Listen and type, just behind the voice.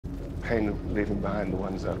pain of leaving behind the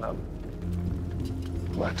ones I love.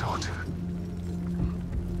 My daughter.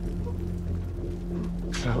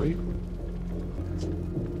 Chloe.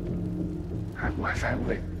 And my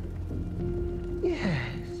family.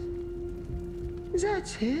 Yes.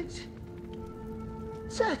 That's it.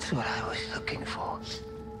 That's what I was looking for.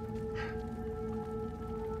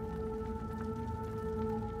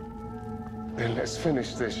 Then let's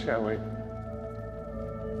finish this, shall we?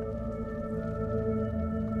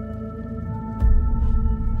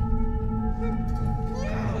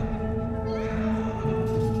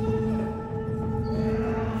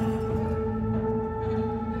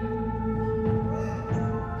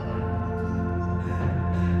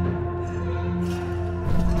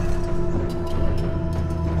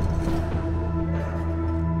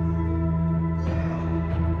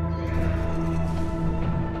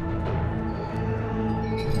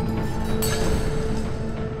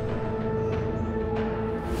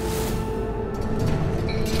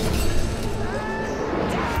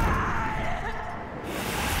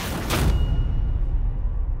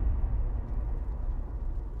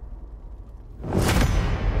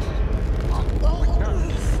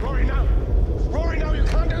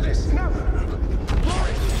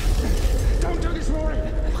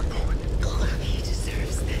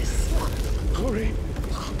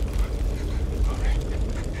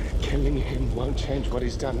 What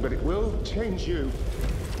he's done, but it will change you.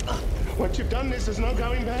 Once you've done this, there's no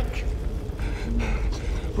going back.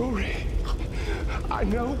 Rory, I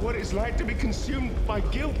know what it's like to be consumed by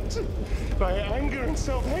guilt, by anger and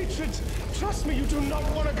self-hatred. Trust me, you do not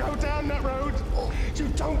want to go down that road. You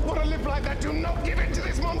don't want to live like that. Do not give in to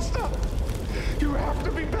this monster. You have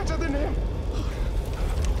to be better than him.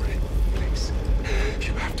 Rory, please.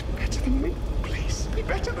 You have to be better than me. Please, be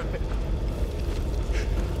better than me.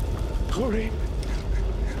 Rory.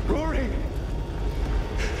 Rory!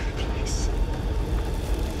 Please.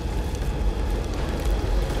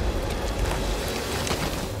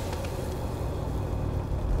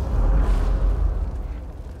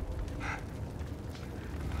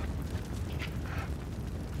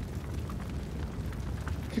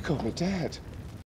 You called me Dad.